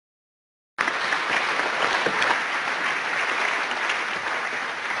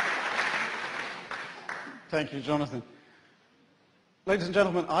Thank you, Jonathan. Ladies and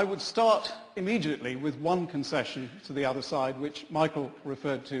gentlemen, I would start immediately with one concession to the other side, which Michael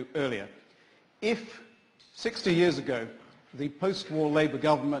referred to earlier. If 60 years ago the post-war Labour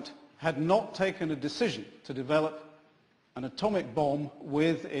government had not taken a decision to develop an atomic bomb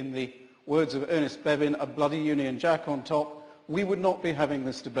with, in the words of Ernest Bevin, a bloody Union Jack on top, we would not be having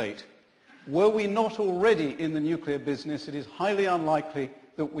this debate. Were we not already in the nuclear business, it is highly unlikely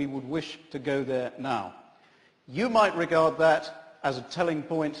that we would wish to go there now. You might regard that as a telling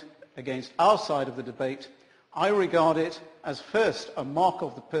point against our side of the debate. I regard it as first a mark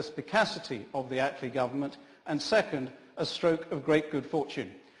of the perspicacity of the Attlee government, and second, a stroke of great good fortune.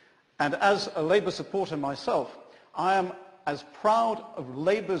 And as a Labour supporter myself, I am as proud of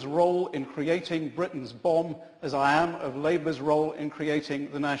Labour's role in creating Britain's bomb as I am of Labour's role in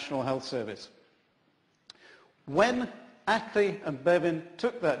creating the National Health Service. When Attlee and Bevin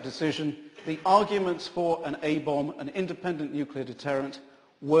took that decision, the arguments for an A-bomb, an independent nuclear deterrent,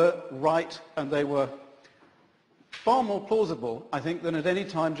 were right, and they were far more plausible, I think, than at any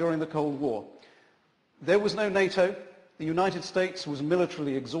time during the Cold War. There was no NATO. The United States was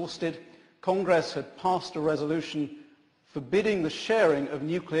militarily exhausted. Congress had passed a resolution forbidding the sharing of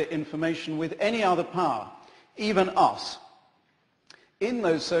nuclear information with any other power, even us. In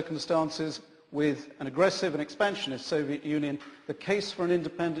those circumstances, with an aggressive and expansionist Soviet Union, the case for an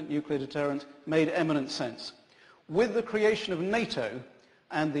independent nuclear deterrent made eminent sense. With the creation of NATO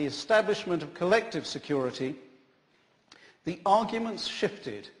and the establishment of collective security, the arguments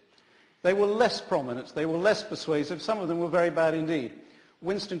shifted. They were less prominent, they were less persuasive, some of them were very bad indeed.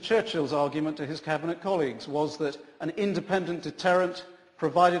 Winston Churchill's argument to his cabinet colleagues was that an independent deterrent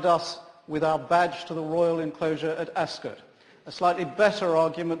provided us with our badge to the royal enclosure at Ascot. A slightly better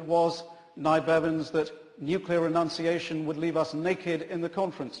argument was Nye Bevan's that nuclear renunciation would leave us naked in the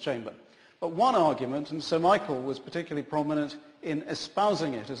conference chamber. But one argument, and Sir Michael was particularly prominent in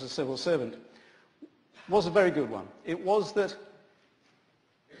espousing it as a civil servant, was a very good one. It was that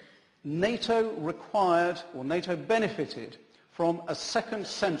NATO required, or NATO benefited from a second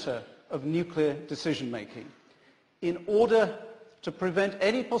centre of nuclear decision-making in order to prevent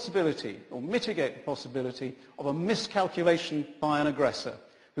any possibility or mitigate the possibility of a miscalculation by an aggressor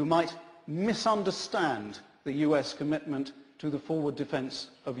who might misunderstand the US commitment to the forward defence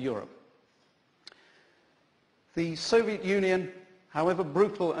of Europe. The Soviet Union, however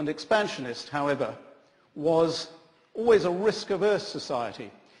brutal and expansionist, however, was always a risk-averse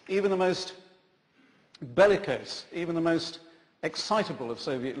society. Even the most bellicose, even the most excitable of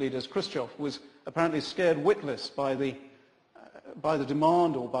Soviet leaders, Khrushchev, was apparently scared witless by the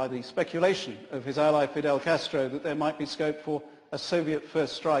demand or by the speculation of his ally Fidel Castro that there might be scope for a Soviet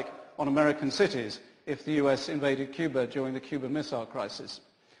first strike on American cities if the US invaded Cuba during the Cuban Missile Crisis.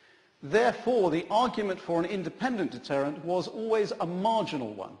 Therefore, the argument for an independent deterrent was always a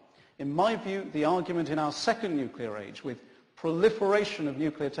marginal one. In my view, the argument in our second nuclear age, with proliferation of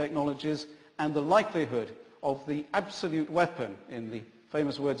nuclear technologies and the likelihood of the absolute weapon, in the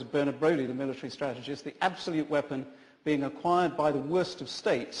famous words of Bernard Brodie, the military strategist, the absolute weapon being acquired by the worst of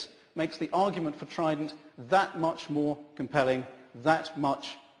states, makes the argument for Trident that much more compelling, that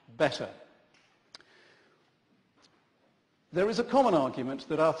much better. There is a common argument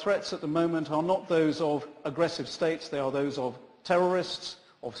that our threats at the moment are not those of aggressive states, they are those of terrorists,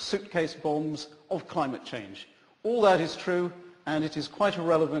 of suitcase bombs, of climate change. All that is true, and it is quite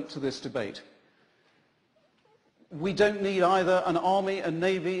irrelevant to this debate. We don't need either an army, a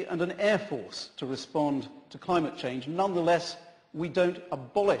navy, and an air force to respond to climate change. Nonetheless, we don't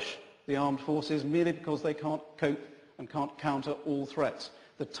abolish the armed forces merely because they can't cope and can't counter all threats.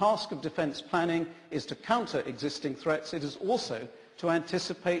 The task of defence planning is to counter existing threats. It is also to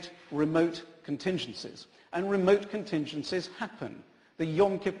anticipate remote contingencies. And remote contingencies happen. The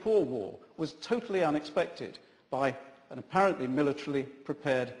Yom Kippur War was totally unexpected by an apparently militarily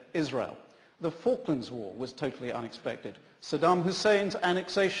prepared Israel. The Falklands War was totally unexpected. Saddam Hussein's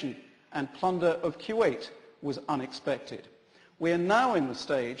annexation and plunder of Kuwait was unexpected. We are now in the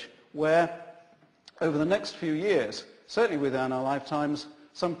stage where, over the next few years, certainly within our lifetimes,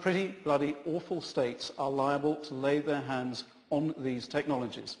 some pretty bloody awful states are liable to lay their hands on these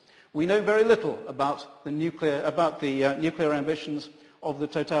technologies. We know very little about the nuclear ambitions of the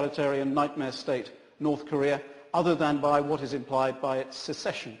totalitarian nightmare state, North Korea, other than by what is implied by its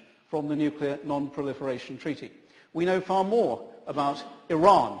secession from the Nuclear Non-Proliferation Treaty. We know far more about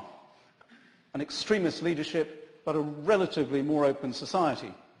Iran, an extremist leadership, but a relatively more open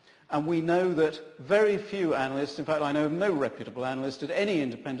society. And we know that very few analysts, in fact I know of no reputable analyst at any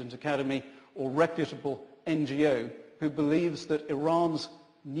independent academy or reputable NGO who believes that Iran's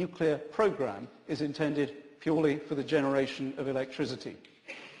nuclear program is intended purely for the generation of electricity.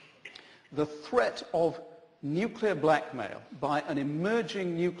 The threat of nuclear blackmail by an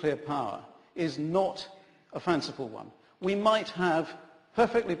emerging nuclear power is not a fanciful one. We might have,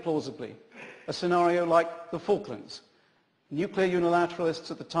 perfectly plausibly, a scenario like the Falklands. Nuclear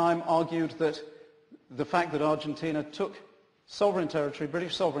unilateralists at the time argued that the fact that Argentina took sovereign territory,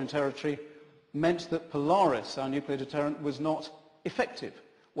 British sovereign territory, meant that Polaris, our nuclear deterrent, was not effective.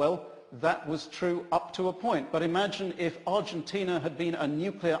 Well, that was true up to a point. But imagine if Argentina had been a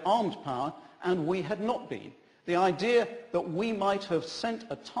nuclear-armed power and we had not been. The idea that we might have sent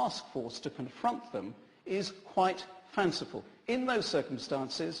a task force to confront them is quite fanciful. In those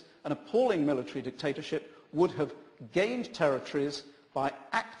circumstances, an appalling military dictatorship would have gained territories by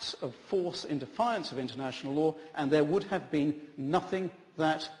acts of force in defiance of international law, and there would have been nothing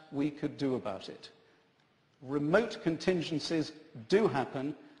that we could do about it. Remote contingencies do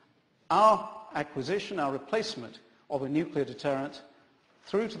happen. Our acquisition, our replacement of a nuclear deterrent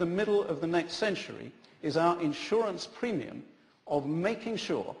through to the middle of the next century is our insurance premium of making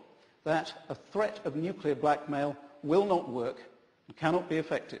sure that a threat of nuclear blackmail will not work and cannot be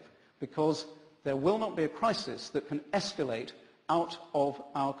effective, because there will not be a crisis that can escalate out of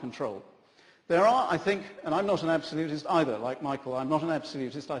our control. There are, I think, and I'm not an absolutist either, like Michael, I'm not an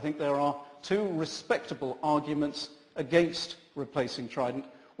absolutist, I think there are two respectable arguments against replacing Trident.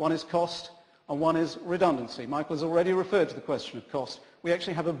 One is cost and one is redundancy. Michael has already referred to the question of cost. We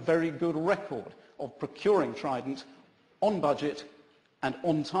actually have a very good record of procuring Trident on budget and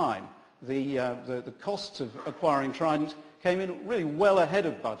on time. The costs of acquiring Trident came in really well ahead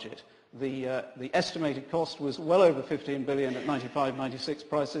of budget. The estimated cost was well over 15 billion at 95, 96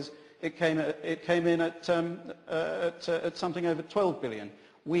 prices. It came in at something over 12 billion.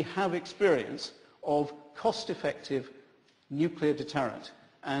 We have experience of cost-effective nuclear deterrent,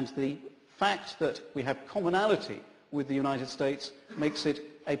 and the fact that we have commonality with the United States makes it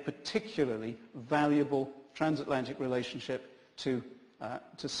a particularly valuable transatlantic relationship to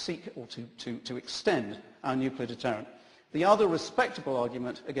seek or to extend our nuclear deterrent. The other respectable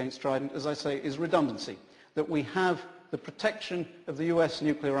argument against Trident, as I say, is redundancy, that we have the protection of the US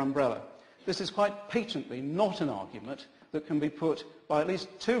nuclear umbrella. This is quite patently not an argument that can be put by at least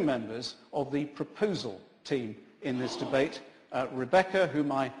two members of the proposal team in this debate. Rebecca,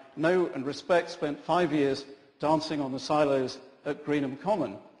 whom I know and respect, spent 5 years dancing on the silos at Greenham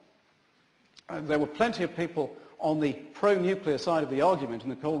Common. There were plenty of people on the pro-nuclear side of the argument in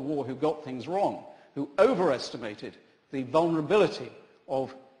the Cold War who got things wrong, who overestimated the vulnerability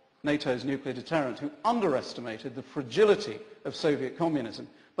of NATO's nuclear deterrent, who underestimated the fragility of Soviet communism.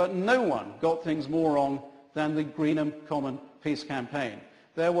 But no one got things more wrong than the Greenham Common peace campaign.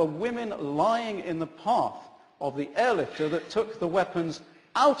 There were women lying in the path of the airlifter that took the weapons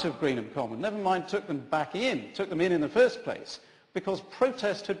out of Greenham Common, never mind took them back in, took them in the first place, because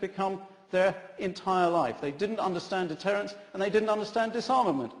protest had become their entire life. They didn't understand deterrence, and they didn't understand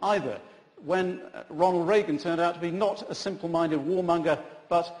disarmament either. When Ronald Reagan turned out to be not a simple-minded warmonger,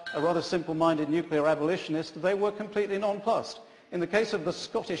 but a rather simple-minded nuclear abolitionist, they were completely nonplussed. In the case of the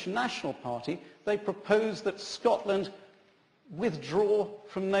Scottish National Party, they proposed that Scotland withdraw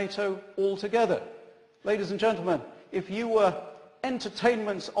from NATO altogether. Ladies and gentlemen, if you were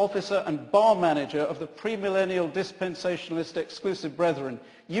entertainments officer and bar manager of the premillennial dispensationalist exclusive brethren,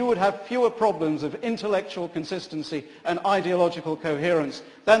 you would have fewer problems of intellectual consistency and ideological coherence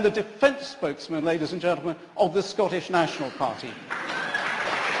than the defence spokesman, ladies and gentlemen, of the Scottish National Party.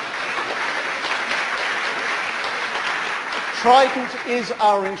 Trident is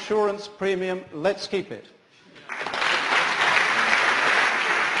our insurance premium. Let's keep it.